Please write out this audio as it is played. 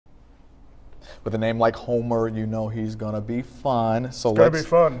With a name like Homer, you know he's going to be fun. So It's going to be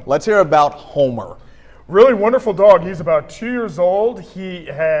fun. Let's hear about Homer. Really wonderful dog. He's about 2 years old. He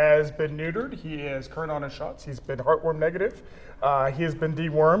has been neutered. He is current on his shots. He's been heartworm negative. He has been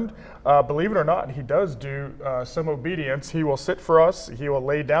dewormed. Believe it or not, he does do some obedience. He will sit for us. He will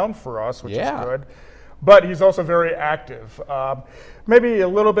lay down for us, which is good. But he's also very active. Maybe a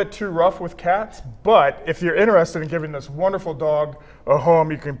little bit too rough with cats, but if you're interested in giving this wonderful dog a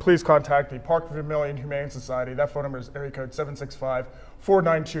home, you can please contact the Park Vermilion Humane Society. That phone number is area code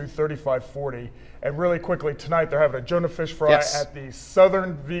 765-492-3540. And really quickly, tonight they're having a Jonah Fish Fry at the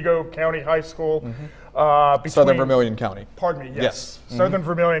Southern Vigo County High School. Southern Vermilion County. Pardon me, yes. Southern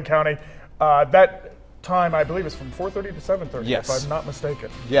Vermilion County. That time, I believe, is from 4:30 to 7:30, if I'm not mistaken.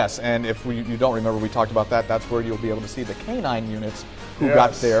 Yes, and if you don't remember, we talked about that. That's where you'll be able to see the canine units who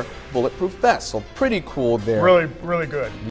got their bulletproof vests. So pretty cool there. Really, really good.